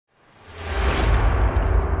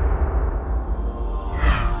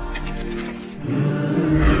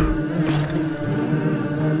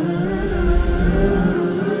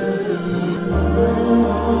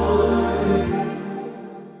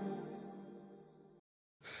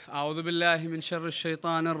أعوذ بالله من شر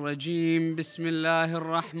الشيطان الرجيم. بسم الله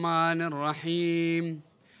الرحمن الرحيم.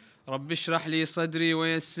 رب اشرح لي صدري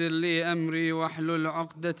ويسر لي أمري واحلل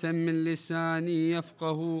عقدة من لساني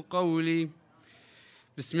يفقه قولي.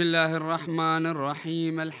 بسم الله الرحمن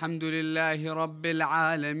الرحيم. الحمد لله رب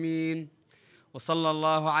العالمين، وصلى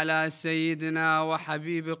الله على سيدنا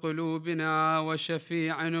وحبيب قلوبنا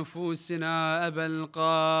وشفيع نفوسنا أبا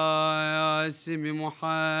القاسم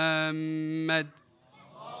محمد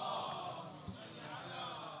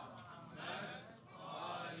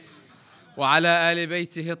وعلى آل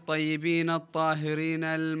بيته الطيبين الطاهرين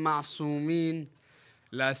المعصومين،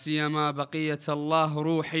 لا سيما بقية الله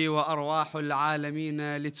روحي وأرواح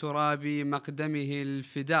العالمين لتراب مقدمه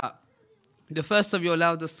الفداء. The first of your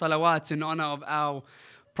loudest salawat in honor of our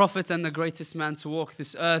Prophet and the greatest man to walk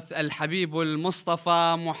this earth, Al-Habib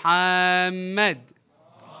al-Mustafa Muhammad.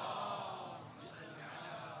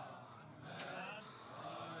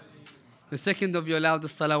 The second of your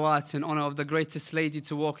loudest salawat in honor of the greatest lady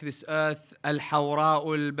to walk this earth, Al-Hawra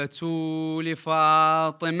al-Batul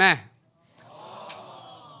Fatimah.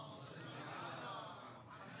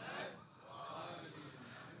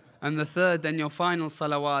 And the third and your final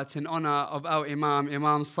salawat in honor of our Imam,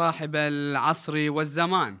 Imam Sahib al-Asri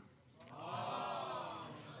wal-Zaman.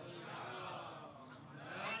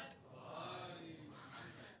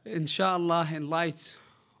 Inshallah, in light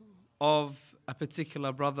of a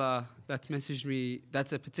particular brother that messaged me,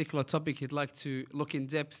 that's a particular topic he'd like to look in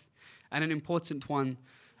depth, and an important one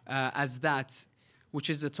as that, which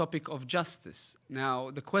is the topic of justice.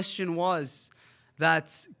 Now, the question was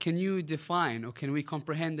that can you define or can we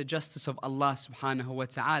comprehend the justice of Allah subhanahu wa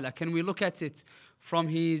ta'ala? Can we look at it from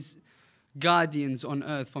His guardians on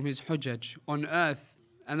earth, from His hujjaj on earth?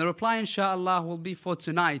 And the reply, inshallah, will be for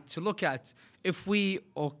tonight to look at if we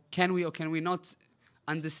can we not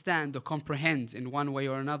understand or comprehend in one way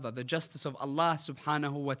or another the justice of Allah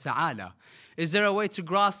subhanahu wa ta'ala. Is there a way to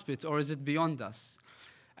grasp it, or is it beyond us?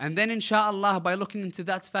 And then inshallah, by looking into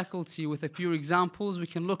that faculty with a few examples, we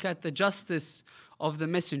can look at the justice of the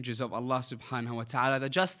messengers of Allah subhanahu wa ta'ala, the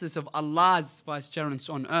justice of Allah's vicegerents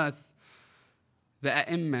on earth, the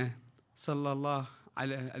A'imma sallallahu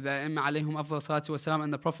alayhim afdal salatu wa salam,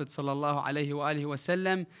 and the Prophet sallallahu alayhi wa alihi wa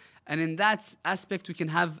sallam. And in that aspect, we can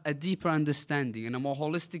have a deeper understanding and a more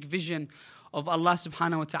holistic vision of Allah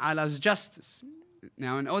subhanahu wa ta'ala's justice.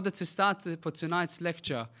 Now, in order to start for tonight's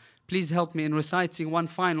lecture, please help me in reciting one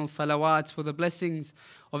final salawat for the blessings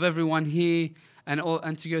of everyone here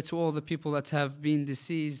and to go to all the people that have been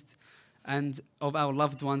deceased and of our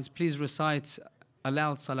loved ones. Please recite a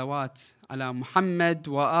loud salawat ala Muhammad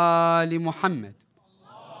wa ali Muhammad.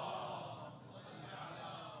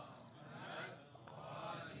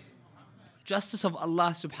 Justice of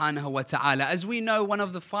Allah subhanahu wa ta'ala. As we know, one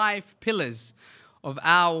of the 5 pillars of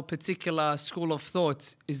our particular school of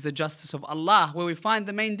thought is the justice of Allah, where we find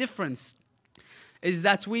the main difference is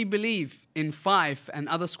that we believe in 5 and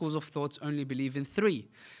other schools of thought only believe in 3.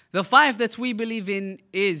 The 5 that we believe in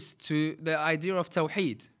is to the idea of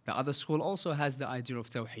Tawheed. The other school also has the idea of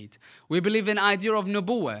Tawheed. We believe in idea of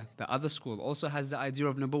Nubuwwah. The other school also has the idea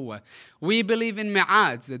of Nubuwwah. We believe in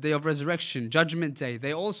Mi'ad, the day of resurrection, Judgment Day.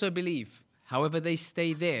 They also believe. However, they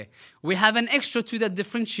stay there. We have an extra 2 that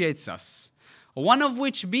differentiates us. One of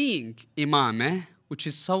which being Imam, which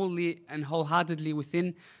is solely and wholeheartedly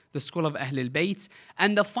within the school of Ahlul-bait.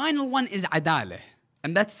 And the final one is Adalah.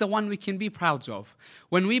 And that's the one we can be proud of.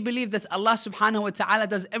 When we believe that Allah subhanahu wa ta'ala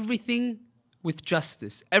does everything with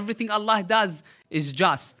justice. Everything Allah does is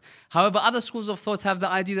just. However, other schools of thought have the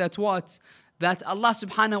idea that what? That Allah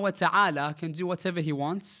subhanahu wa ta'ala can do whatever He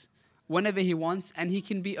wants, whenever He wants, and He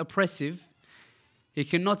can be oppressive. He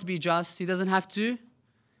cannot be just. He doesn't have to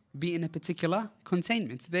be in a particular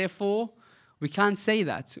containment. Therefore, we can't say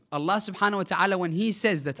that. Allah subhanahu wa ta'ala, when He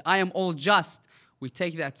says that I am all just, we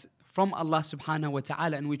take that from Allah subhanahu wa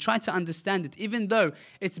ta'ala and we try to understand it, even though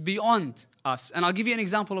it's beyond us. And I'll give you an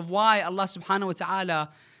example of why Allah subhanahu wa ta'ala's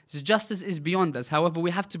justice is beyond us. However,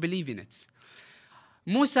 we have to believe in it.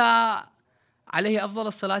 Musa alayhi afdal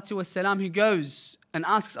salatu wa salam, he goes and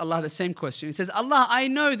asks Allah the same question. He says, Allah, I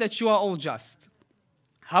know that you are all just.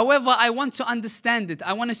 However, I want to understand it.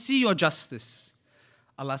 I want to see your justice.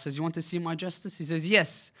 Allah says, you want to see my justice? He says,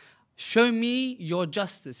 yes. Show me your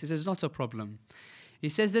justice. He says, not a problem. He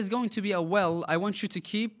says, there's going to be a well. I want you to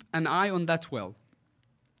keep an eye on that well.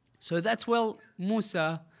 So that well,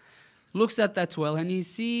 Musa looks at that well and he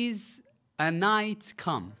sees a knight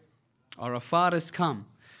come, or a faris come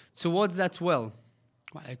towards that well.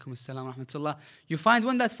 Wa alaikum assalam wa rahmatullah. You find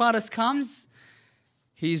when that faris comes,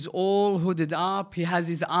 he's all hooded up, he has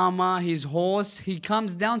his armor, his horse, he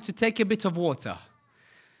comes down to take a bit of water.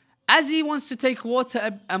 As he wants to take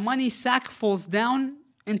water, a money sack falls down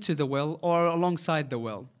into the well or alongside the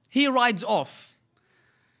well. He rides off.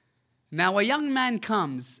 Now a young man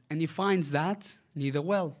comes and he finds that near the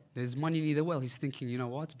well. There's money near the well. He's thinking, you know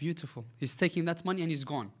what? Beautiful. He's taking that money and he's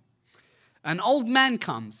gone. An old man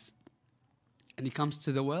comes and he comes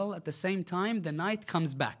to the well. At the same time, the knight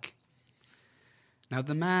comes back. Now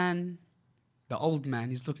the old man,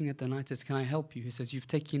 he's looking at the knight and says, can I help you? He says, you've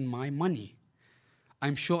taken my money.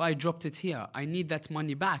 I'm sure I dropped it here. I need that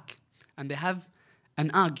money back. And they have an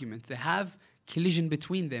argument. They have collision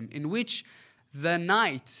between them in which the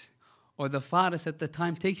knight or the Faris at the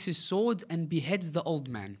time takes his sword and beheads the old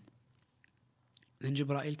man. Then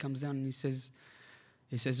Jibreel comes down and he says,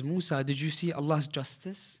 Musa, did you see Allah's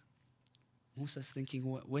justice? Musa's thinking,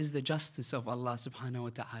 where's the justice of Allah subhanahu wa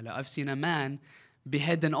ta'ala? I've seen a man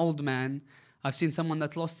behead an old man. I've seen someone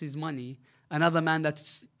that lost his money. Another man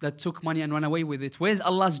that took money and ran away with it. Where's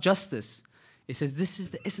Allah's justice? He says, this is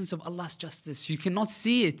the essence of Allah's justice. You cannot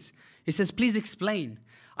see it. He says, please explain.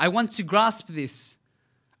 I want to grasp this.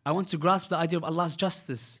 I want to grasp the idea of Allah's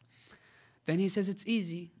justice. Then he says, it's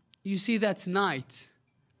easy. You see that knight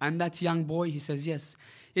and that young boy? He says, yes.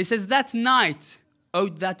 He says, that knight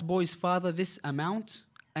owed that boy's father this amount,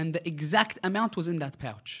 and the exact amount was in that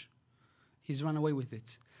pouch. He's run away with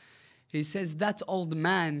it. He says, that old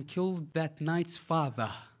man killed that knight's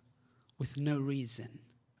father with no reason.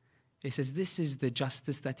 He says, this is the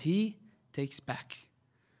justice that he takes back.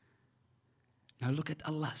 Now look at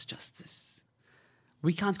Allah's justice.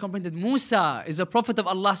 We can't comprehend that Musa is a prophet of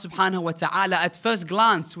Allah subhanahu wa ta'ala. At first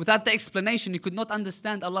glance, without the explanation, he could not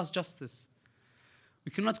understand Allah's justice.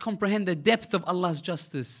 We cannot comprehend the depth of Allah's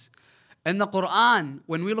justice. In the Quran,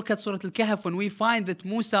 when we look at Surah Al-Kahf, when we find that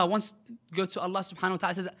Musa wants to go to Allah subhanahu wa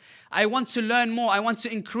ta'ala, says, I want to learn more, I want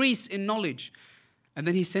to increase in knowledge. And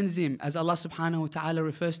then he sends him, as Allah subhanahu wa ta'ala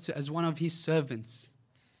refers to, as one of his servants.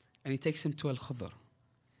 And he takes him to Al-Khidr.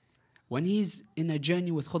 When he's in a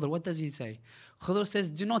journey with Khidr, what does he say? Khidr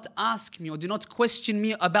says, do not ask me or do not question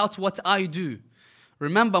me about what I do.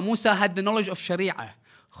 Remember, Musa had the knowledge of Sharia.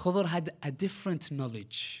 Khidr had a different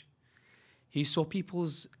knowledge. He saw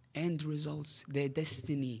people's end results, their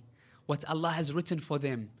destiny, what Allah has written for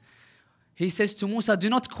them. He says to Musa, do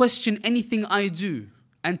not question anything I do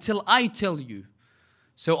until I tell you.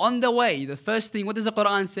 So on the way, the first thing, what does the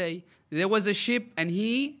Quran say? There was a ship and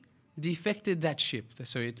he defected that ship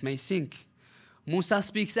so it may sink. Musa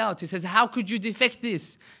speaks out. He says, how could you defect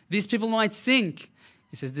this? These people might sink.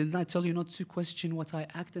 He says, didn't I tell you not to question what I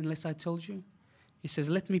act unless I told you? He says,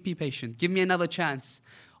 let me be patient. Give me another chance.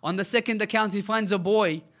 On the second account, he finds a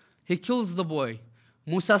boy. He kills the boy.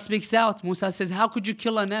 Musa speaks out. Musa says, how could you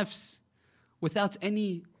kill a nafs without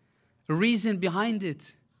any reason behind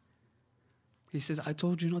it? He says, I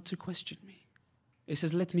told you not to question me. He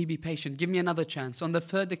says, let me be patient. Give me another chance. On the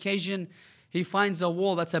third occasion, he finds a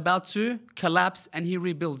wall that's about to collapse and he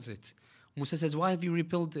rebuilds it. Musa says, why have you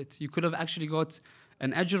rebuilt it? You could have actually got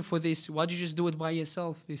an ajr for this. Why did you just do it by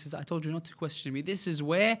yourself? He says, I told you not to question me. This is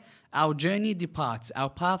where our journey departs, our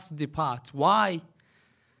paths depart. Why?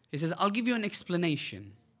 He says, I'll give you an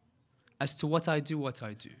explanation as to what I do.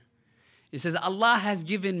 He says, Allah has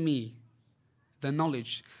given me the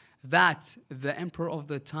knowledge that the emperor of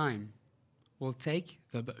the time will take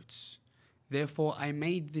the boats. Therefore, I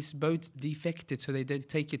made this boat defected so they don't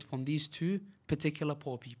take it from these two particular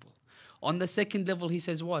poor people. On the second level, he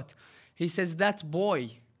says what? He says that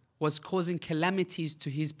boy was causing calamities to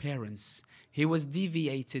his parents. He was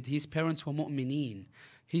deviated. His parents were mu'mineen.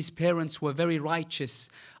 His parents were very righteous.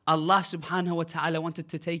 Allah subhanahu wa ta'ala wanted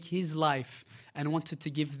to take his life and wanted to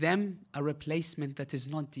give them a replacement that is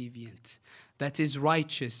not deviant, that is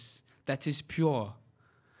righteous, that is pure.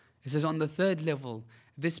 He says on the third level,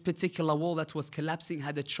 this particular wall that was collapsing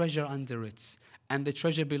had a treasure under it. And the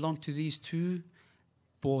treasure belonged to these two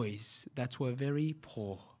boys that were very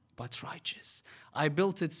poor but righteous. I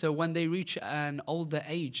built it so when they reach an older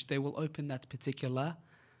age, they will open that particular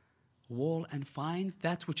wall and find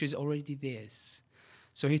that which is already theirs.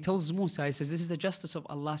 So he tells Musa, he says, this is the justice of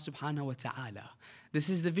Allah subhanahu wa ta'ala. This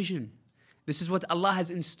is the vision. This is what Allah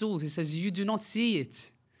has installed. He says, you do not see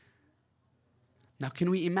it. Now,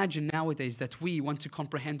 can we imagine nowadays that we want to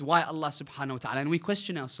comprehend why Allah subhanahu wa ta'ala, and we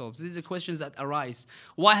question ourselves. These are questions that arise.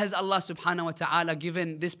 Why has Allah subhanahu wa ta'ala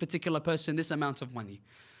given this particular person this amount of money?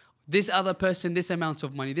 This other person this amount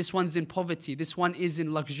of money? This one's in poverty. This one is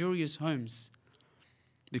in luxurious homes.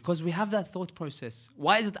 Because we have that thought process.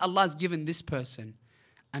 Why is it Allah has given this person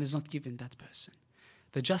and is not given that person?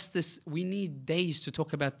 The justice, we need days to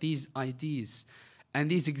talk about these ideas and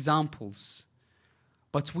these examples.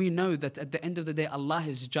 But we know that at the end of the day, Allah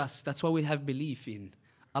is just. That's why we have belief in.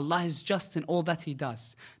 Allah is just in all that He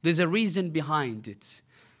does. There's a reason behind it.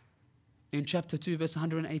 In chapter 2, verse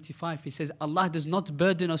 185, He says, Allah does not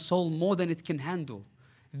burden a soul more than it can handle.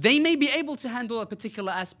 They may be able to handle a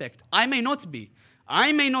particular aspect. I may not be.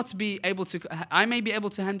 I may be able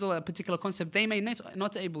to handle a particular concept. They may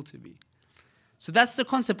not able to be. So that's the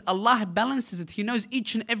concept. Allah balances it. He knows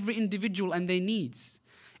each and every individual and their needs.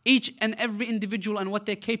 Each and every individual and what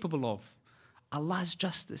they're capable of. Allah's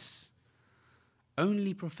justice.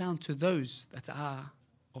 Only profound to those that are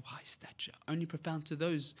of high stature. Only profound to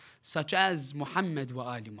those such as Muhammad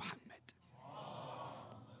wa Ali Muhammad.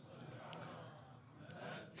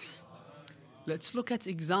 Let's look at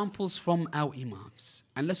examples from our Imams.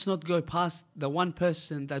 And let's not go past the one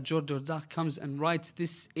person that George Dordak comes and writes,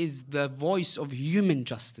 this is the voice of human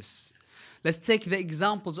justice. Let's take the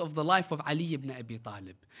examples of the life of Ali ibn Abi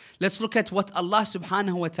Talib. Let's look at what Allah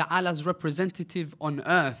subhanahu wa ta'ala's representative on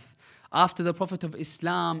earth after the Prophet of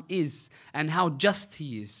Islam is and how just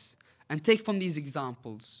he is. And take from these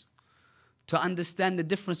examples to understand the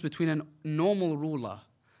difference between a normal ruler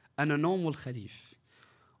and a normal Khalif.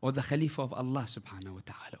 Or the Khalifa of Allah subhanahu wa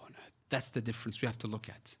ta'ala on earth. That's the difference we have to look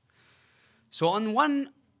at. So on one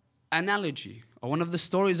analogy, or one of the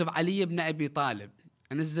stories of Ali ibn Abi Talib,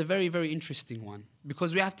 and this is a very, very interesting one,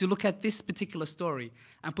 because we have to look at this particular story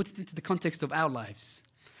and put it into the context of our lives.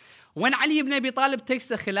 When Ali ibn Abi Talib takes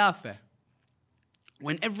the Khilafah,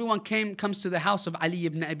 when everyone comes to the house of Ali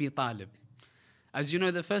ibn Abi Talib, as you know,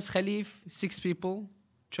 the first Khalif, 6 people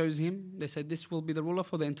chose him. They said this will be the ruler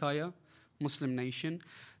for the entire Muslim nation.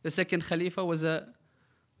 The second Khalifa was a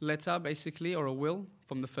letter, basically, or a will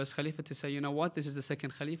from the first Khalifa to say, you know what, this is the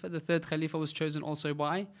second Khalifa. The third Khalifa was chosen also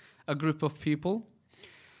by a group of people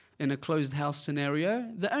in a closed house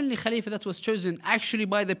scenario. The only Khalifa that was chosen actually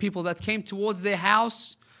by the people that came towards their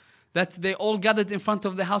house, that they all gathered in front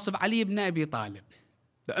of the house of Ali ibn Abi Talib.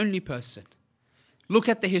 The only person. Look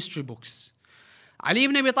at the history books. Ali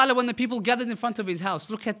ibn Abi Talib, when the people gathered in front of his house,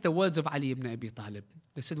 look at the words of Ali ibn Abi Talib.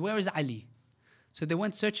 They said, where is Ali? So they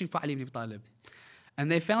went searching for Ali ibn Abi Talib.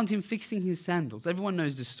 And they found him fixing his sandals. Everyone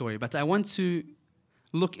knows this story, but I want to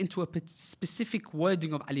look into a specific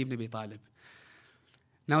wording of Ali ibn Abi Talib.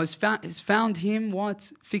 Now it's found him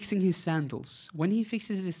what? Fixing his sandals. When he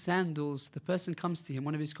fixes his sandals, the person comes to him,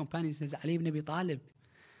 one of his companions says, Ali ibn Abi Talib.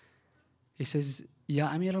 He says, Ya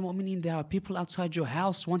Amir al-Mu'mineen, there are people outside your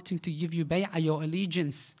house wanting to give you bay'ah, your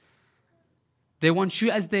allegiance. They want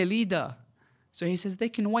you as their leader. So he says, they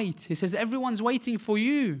can wait. He says, everyone's waiting for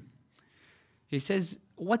you. He says,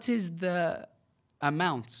 what is the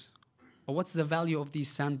amount or what's the value of these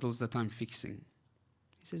sandals that I'm fixing?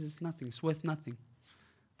 He says, it's nothing. It's worth nothing.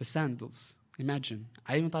 The sandals. Imagine.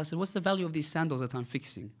 Ali ibn Talib said, what's the value of these sandals that I'm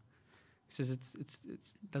fixing? He says, it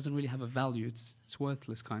doesn't really have a value. It's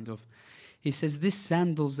worthless, kind of. He says, these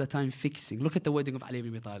sandals that I'm fixing. Look at the wording of Ali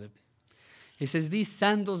ibn Abi Talib. He says, these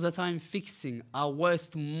sandals that I'm fixing are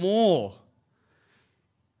worth more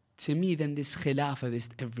to me than this khilafah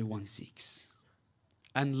that everyone seeks.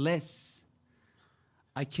 Unless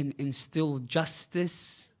I can instill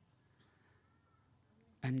justice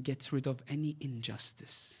and get rid of any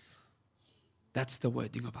injustice. That's the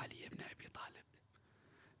wording of Ali ibn Abi Talib.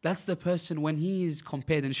 That's the person when he is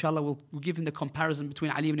compared. Inshallah, we'll give him the comparison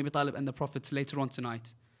between Ali ibn Abi Talib and the Prophets later on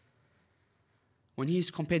tonight. When he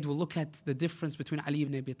is compared, we'll look at the difference between Ali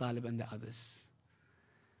ibn Abi Talib and the others.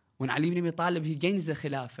 When Ali ibn Abi Talib, he gains the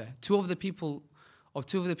Khilafah. Two of the people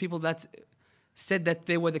that said that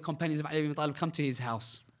they were the companions of Ali ibn Abi Talib come to his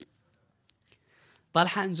house.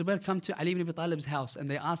 Talha and Zubair come to Ali ibn Abi Talib's house and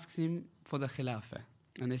they asked him for the Khilafah.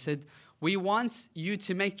 And they said, we want you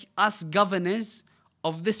to make us governors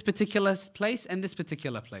of this particular place and this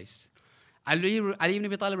particular place. Ali ibn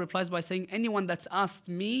Abi Talib replies by saying, anyone that's asked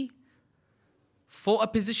me for a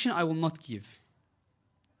position, I will not give.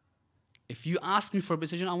 If you ask me for a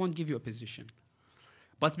position, I won't give you a position.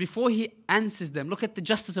 But before he answers them, look at the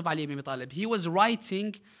justice of Ali ibn Abi Talib. He was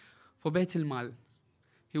writing for Bayt al-Mal.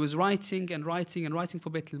 He was writing and writing and writing for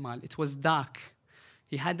Bayt al-Mal. It was dark.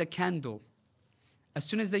 He had a candle. As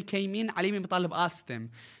soon as they came in, Ali ibn Abi Talib asked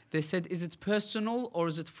them. They said, is it personal or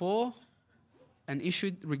is it for an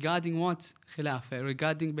issue regarding what? Khilafah,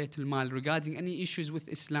 regarding Bayt al-Mal, regarding any issues with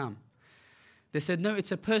Islam. They said, no,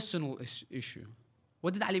 it's a personal issue.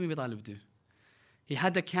 What did Ali ibn Abi Talib do? He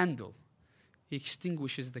had a candle. He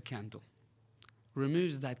extinguishes the candle,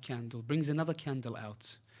 removes that candle, brings another candle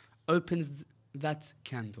out, opens that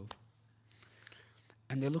candle.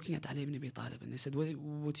 And they're looking at Ali ibn Abi Talib and they said, what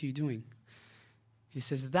are you doing? He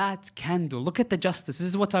says, that candle, look at the justice. This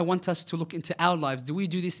is what I want us to look into our lives. Do we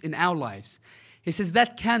do this in our lives? He says,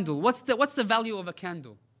 that candle, what's the value of a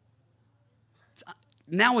candle?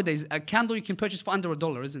 Nowadays, a candle you can purchase for under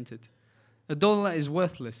 $1, isn't it? $1 is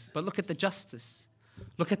worthless. But look at the justice.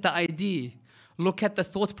 Look at the idea. Look at the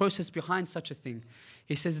thought process behind such a thing.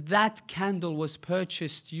 He says that candle was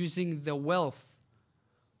purchased using the wealth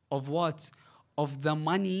of what? Of the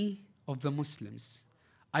money of the Muslims.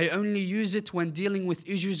 I only use it when dealing with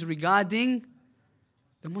issues regarding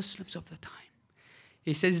the Muslims of the time.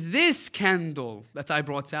 He says this candle that I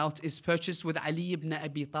brought out is purchased with Ali ibn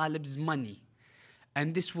Abi Talib's money.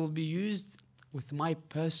 And this will be used with my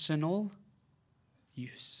personal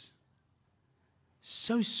use.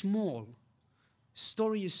 So small.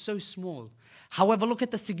 Story is so small. However, look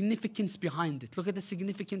at the significance behind it. Look at the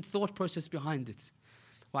significant thought process behind it.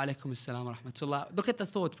 Wa alaikum assalam wa rahmatullah. Look at the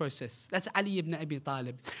thought process. That's Ali ibn Abi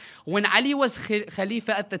Talib. When Ali was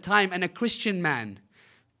Khalifa at the time and a Christian man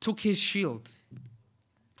took his shield,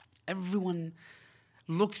 everyone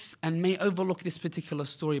looks and may overlook this particular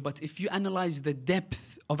story, but if you analyze the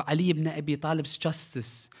depth of Ali ibn Abi Talib's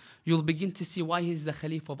justice, you'll begin to see why he's the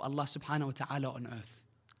Khalifa of Allah subhanahu wa ta'ala on earth.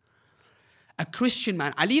 A Christian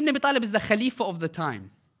man, Ali ibn Abi Talib is the Khalifa of the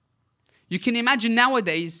time. You can imagine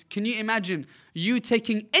nowadays, can you imagine you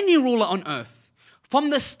taking any ruler on earth, from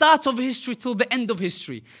the start of history till the end of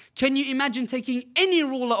history? Can you imagine taking any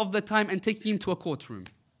ruler of the time and taking him to a courtroom?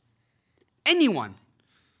 Anyone.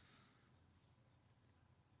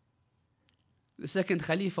 The second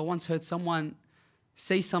Khalifa once heard someone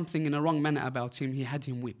say something in a wrong manner about him. He had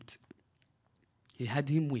him whipped. He had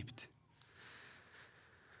him whipped.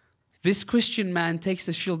 This Christian man takes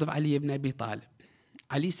the shield of Ali ibn Abi Talib.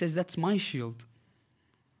 Ali says, that's my shield.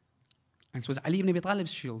 And it was Ali ibn Abi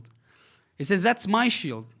Talib's shield. He says, that's my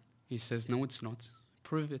shield. He says, no, it's not.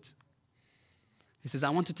 Prove it. He says, I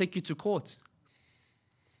want to take you to court.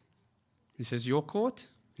 He says, your court?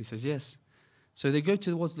 He says, yes. So they go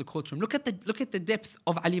towards the courtroom. Look at the depth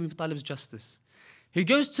of Ali ibn Abi Talib's justice. He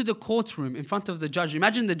goes to the courtroom in front of the judge.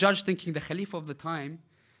 Imagine the judge thinking the Khalifa of the time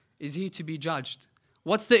is here to be judged.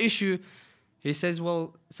 What's the issue? He says,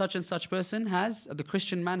 well, such and such person has, the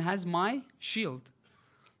Christian man has my shield.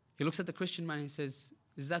 He looks at the Christian man and he says,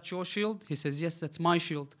 is that your shield? He says, yes, that's my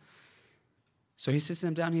shield. So he sits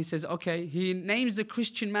him down, he says, okay. He names the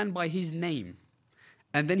Christian man by his name.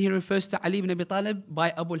 And then he refers to Ali ibn Abi Talib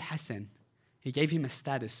by Abu al-Hasan. He gave him a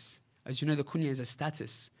status. As you know, the kunya is a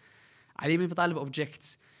status. Ali ibn Abi Talib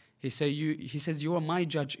objects. He says, you are my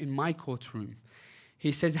judge in my courtroom.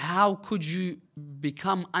 He says, how could you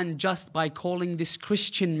become unjust by calling this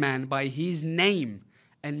Christian man by his name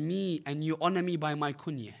and me, and you honor me by my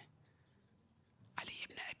kunya? Ali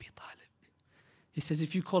ibn Abi Talib. He says,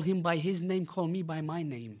 if you call him by his name, call me by my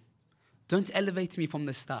name. Don't elevate me from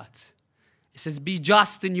the start. He says, be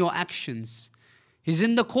just in your actions. He's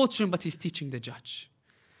in the courtroom, but he's teaching the judge.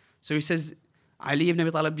 So he says, Ali ibn Abi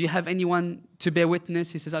Talib, do you have anyone to bear witness?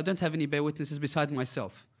 He says, I don't have any bear witnesses beside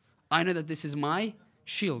myself. I know that this is my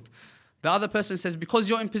shield. The other person says, because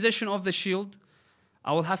you're in possession of the shield,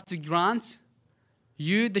 I will have to grant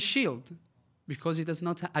you the shield. Because he does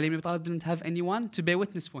not, Ali ibn Abi Talib didn't have anyone to bear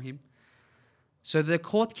witness for him. So the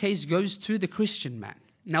court case goes to the Christian man.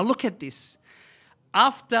 Now look at this.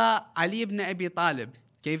 After Ali ibn Abi Talib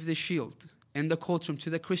gave the shield in the courtroom to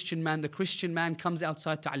the Christian man comes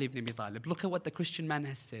outside to Ali ibn Abi Talib. Look at what the Christian man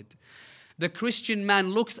has said. The Christian man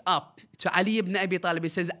looks up to Ali ibn Abi Talib. He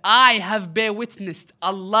says, I have bear witnessed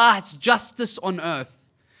Allah's justice on earth.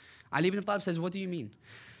 Ali ibn Abi Talib says, what do you mean?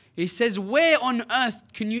 He says, where on earth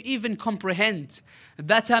can you even comprehend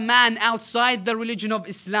that a man outside the religion of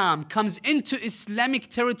Islam comes into Islamic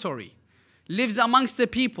territory, lives amongst the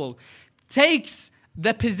people, takes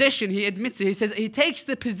the position, he admits it, he says, he takes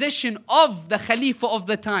the position of the Khalifa of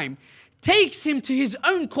the time, takes him to his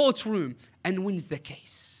own courtroom and wins the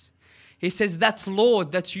case. He says, that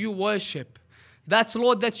Lord that you worship,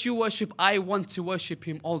 I want to worship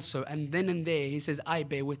him also. And then and there, he says, I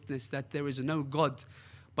bear witness that there is no God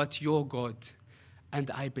but your God. And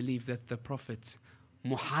I believe that the Prophet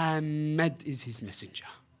Muhammad is his messenger.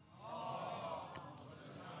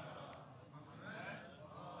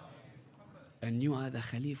 And you are the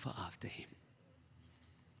Khalifa after him.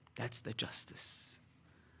 That's the justice.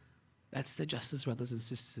 That's the justice, brothers and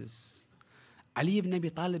sisters. Ali ibn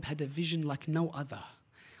Abi Talib had a vision like no other.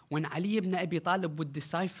 When Ali ibn Abi Talib would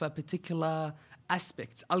decipher particular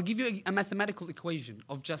aspects, I'll give you a mathematical equation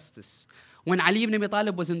of justice. When Ali ibn Abi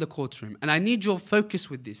Talib was in the courtroom, and I need your focus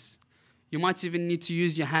with this. You might even need to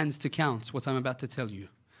use your hands to count what I'm about to tell you.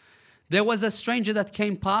 There was a stranger that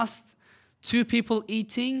came past, two people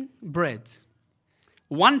eating bread.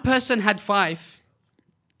 One person had 5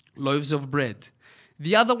 loaves of bread.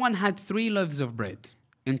 The other one had 3 loaves of bread.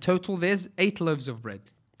 In total, there's 8 loaves of bread.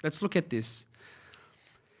 Let's look at this.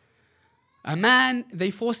 A man, they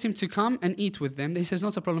forced him to come and eat with them. He says,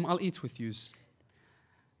 not a problem, I'll eat with you.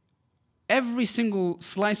 Every single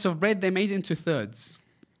slice of bread they made into thirds.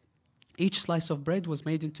 Each slice of bread was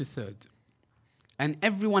made into third. And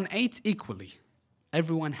everyone ate equally.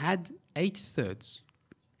 Everyone had 8 thirds.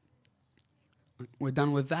 We're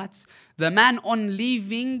done with that. The man, on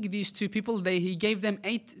leaving these 2 people, he gave them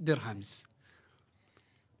 8 dirhams.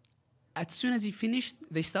 As soon as he finished,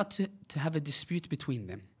 they start to have a dispute between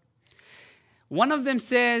them. One of them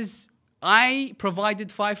says, I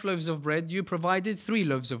provided 5 loaves of bread, you provided 3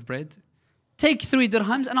 loaves of bread. Take 3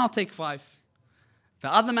 dirhams and I'll take 5.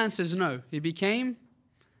 The other man says no. He became,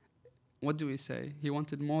 what do we say? He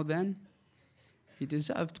wanted more than he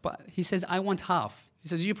deserved. But he says, I want half. He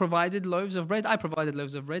says, you provided loaves of bread, I provided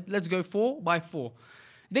loaves of bread. Let's go 4 by 4.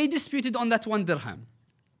 They disputed on that 1 dirham.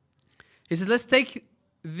 He says, let's take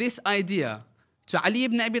this idea to Ali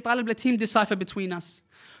ibn Abi Talib, let him decipher between us.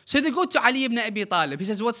 So they go to Ali ibn Abi Talib. He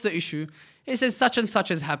says, what's the issue? He says, such and such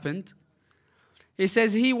has happened. He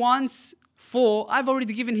says, he wants 4. I've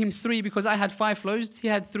already given him 3 because I had 5 loaves. He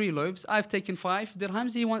had 3 loaves. I've taken 5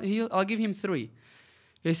 dirhams. I'll give him 3.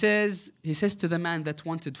 He says to the man that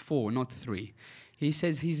wanted 4, not 3. He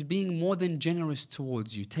says, he's being more than generous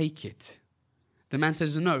towards you. Take it. The man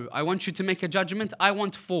says, no, I want you to make a judgment. I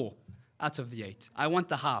want 4 out of the 8. I want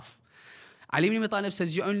the half. Ali ibn Abi Talib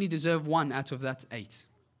says, you only deserve 1 out of that 8.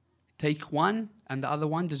 Take 1 and the other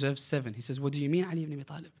 1 deserves 7. He says, what do you mean, Ali ibn Abi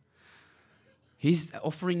Talib? He's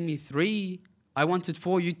offering me 3. I wanted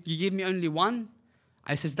 4. You gave me only 1.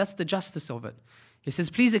 I says, that's the justice of it. He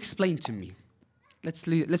says, please explain to me. Let's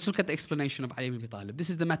look at the explanation of Ali ibn Abi Talib.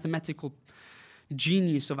 This is the mathematical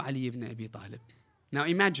genius of Ali ibn Abi Talib. Now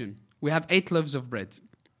imagine, we have 8 loaves of bread.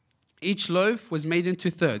 Each loaf was made into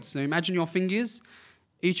thirds. So imagine your fingers.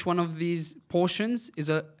 Each one of these portions is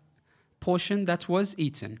a portion that was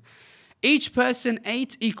eaten. Each person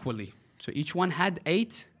ate equally. So each one had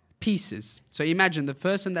 8 pieces. So imagine the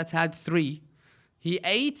person that's had 3, he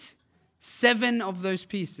ate 7 of those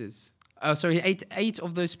pieces. He ate 8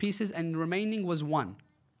 of those pieces and remaining was 1.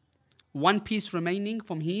 1 piece remaining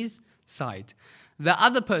from his side. The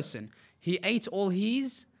other person, he ate all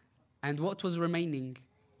his, and what was remaining?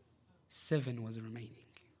 7 was remaining.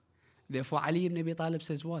 Therefore, Ali ibn Abi Talib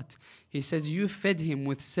says what? He says, you fed him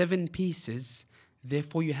with 7 pieces,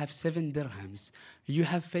 therefore you have 7 dirhams. You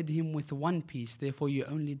have fed him with 1 piece, therefore you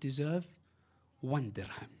only deserve 1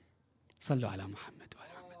 dirham. Sallu ala Muhammad wa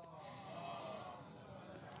ala Muhammad.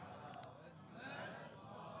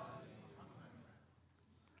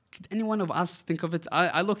 Could any one of us think of it?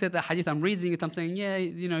 I looked at the hadith, I'm reading it, I'm saying,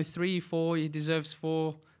 yeah, 3, 4, he deserves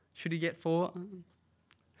 4. Should he get 4?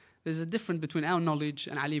 There's a difference between our knowledge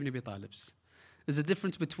and Ali ibn Abi Talib's. There's a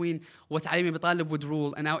difference between what Ali ibn Abi Talib would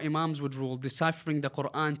rule and our Imams would rule, deciphering the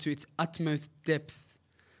Quran to its utmost depth,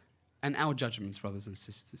 and our judgments, brothers and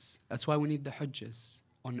sisters. That's why we need the hujjas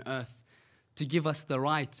on earth to give us the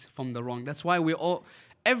right from the wrong. That's why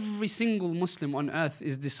every single Muslim on earth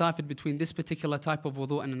is deciphered between this particular type of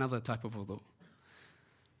wudu and another type of wudu.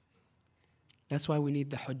 That's why we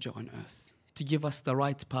need the hujjah on earth, to give us the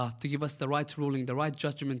right path, to give us the right ruling, the right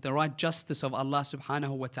judgment, the right justice of Allah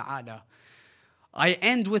subhanahu wa ta'ala. I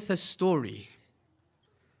end with a story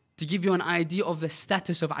to give you an idea of the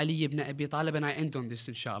status of Ali ibn Abi Talib, and I end on this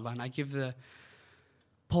inshallah, and I give the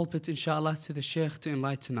pulpit inshallah to the Shaykh to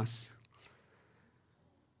enlighten us.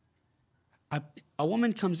 A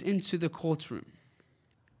woman comes into the courtroom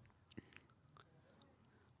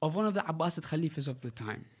of one of the Abbasid Khalifas of the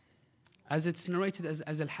time. As it's narrated as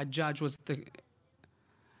Al-Hajjaj was the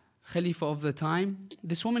Khalifa of the time,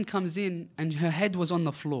 this woman comes in and her head was on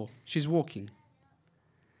the floor. She's walking.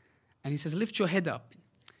 And he says, lift your head up.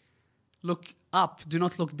 Look up, do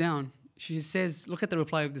not look down. She says, look at the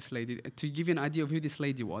reply of this lady, to give you an idea of who this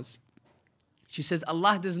lady was. She says,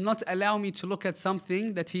 Allah does not allow me to look at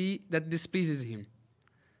something that displeases him.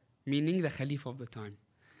 Meaning the Khalifa of the time.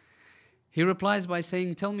 He replies by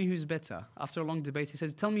saying, tell me who's better. After a long debate, he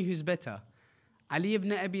says, tell me who's better, Ali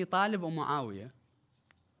ibn Abi Talib or Muawiyah?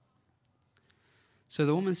 So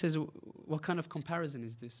the woman says, what kind of comparison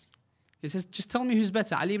is this? He says, just tell me who's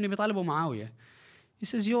better, Ali ibn Abi Talib or Muawiyah? He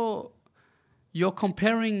says, you're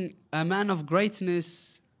comparing a man of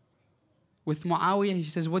greatness with Muawiyah. He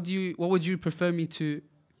says, what would you prefer me to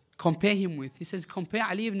compare him with? He says, compare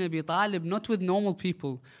Ali ibn Abi Talib not with normal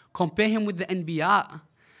people. Compare him with the Anbiya.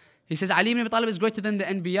 He says, Ali ibn Abi Talib is greater than the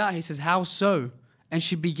Anbiya. He says, how so? And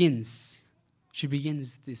she begins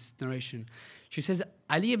this narration. She says,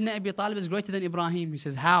 Ali ibn Abi Talib is greater than Ibrahim. He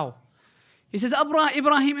says, how? He says,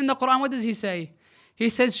 Ibrahim in the Quran, what does he say? He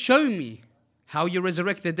says, show me how you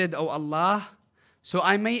resurrect the dead, O Allah. so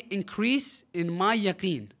I may increase in my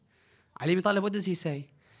yaqeen. Ali ibn Talib, what does he say?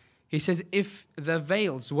 He says, if the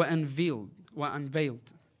veils were unveiled,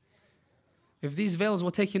 if these veils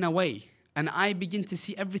were taken away, and I begin to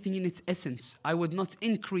see everything in its essence, I would not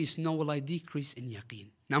increase, nor will I decrease in yaqeen.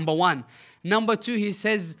 Number one. Number two, she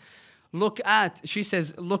says, look at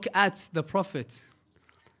the Prophet,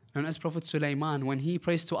 known as Prophet Sulaiman, when he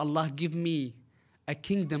prays to Allah, give me a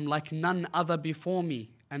kingdom like none other before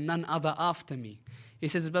me and none other after me. He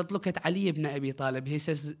says, but look at Ali ibn Abi Talib. He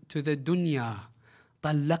says to the dunya,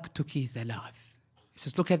 طَلَّقْتُكِ ثَلَاث. He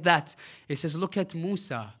says, look at that. He says, look at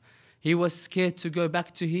Musa. He was scared to go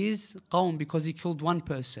back to his qawm because he killed one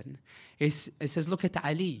person. He says, look at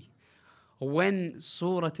Ali. When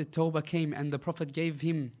Surah At-Tawbah came and the Prophet gave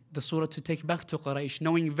him the surah to take back to Quraysh,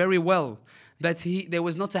 knowing very well that there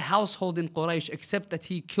was not a household in Quraysh except that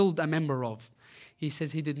he killed a member of. He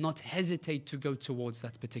says he did not hesitate to go towards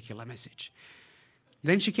that particular message.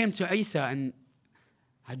 Then she came to Isa, and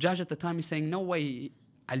Hajjaj at the time is saying, no way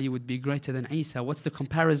Ali would be greater than Isa. What's the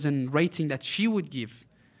comparison rating that she would give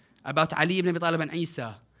about Ali ibn Abi Talib and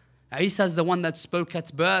Isa? Isa is the one that spoke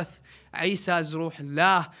at birth. Isa is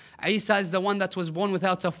Ruhullah. Isa is the one that was born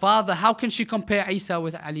without a father. How can she compare Isa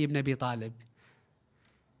with Ali ibn Abi Talib?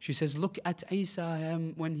 She says, look at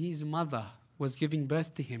Isa when his mother was giving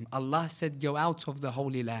birth to him. Allah said, go out of the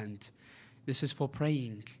Holy Land. This is for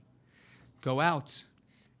praying. Go out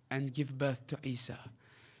and give birth to Isa.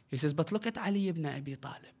 He says, but look at Ali ibn Abi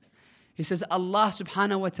Talib. He says, Allah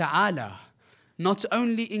subhanahu wa ta'ala not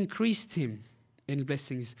only increased him in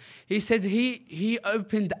blessings, he said he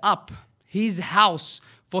opened up his house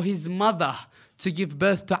for his mother to give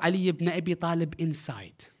birth to Ali ibn Abi Talib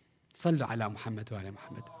inside. Sallu ala Muhammad wa ala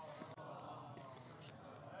Muhammad.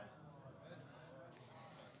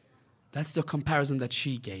 That's the comparison that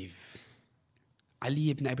she gave. Ali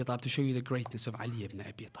ibn Abi Talib, to show you the greatness of Ali ibn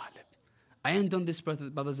Abi Talib. I end on this,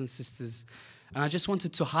 brothers and sisters, and I just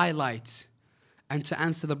wanted to highlight and to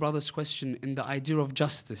answer the brother's question in the idea of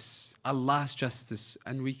justice, Allah's justice,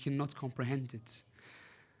 and we cannot comprehend it.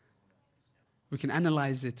 We can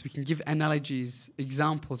analyze it, we can give analogies,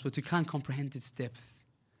 examples, but we can't comprehend its depth.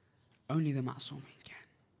 Only the Ma'sumin can.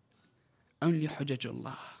 Only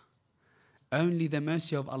Hujajullah. Only the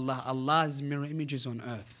mercy of Allah, Allah's mirror images on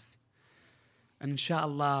earth. And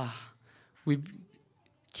inshaAllah, we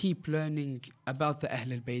keep learning about the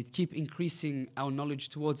Ahlul-bait, keep increasing our knowledge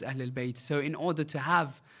towards Ahlul-bait. So in order to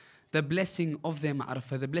have the blessing of their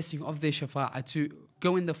ma'rifah, the blessing of their shafa'ah, to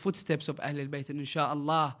go in the footsteps of Ahlul-bait and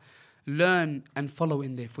inshaAllah learn and follow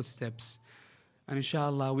in their footsteps. And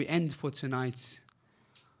inshaAllah we end for tonight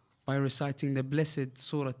by reciting the blessed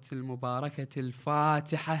Surah Al-Mubarakah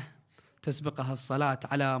Al-Fatiha, تسبقها الصلاة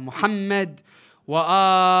على محمد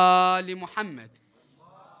وآل محمد.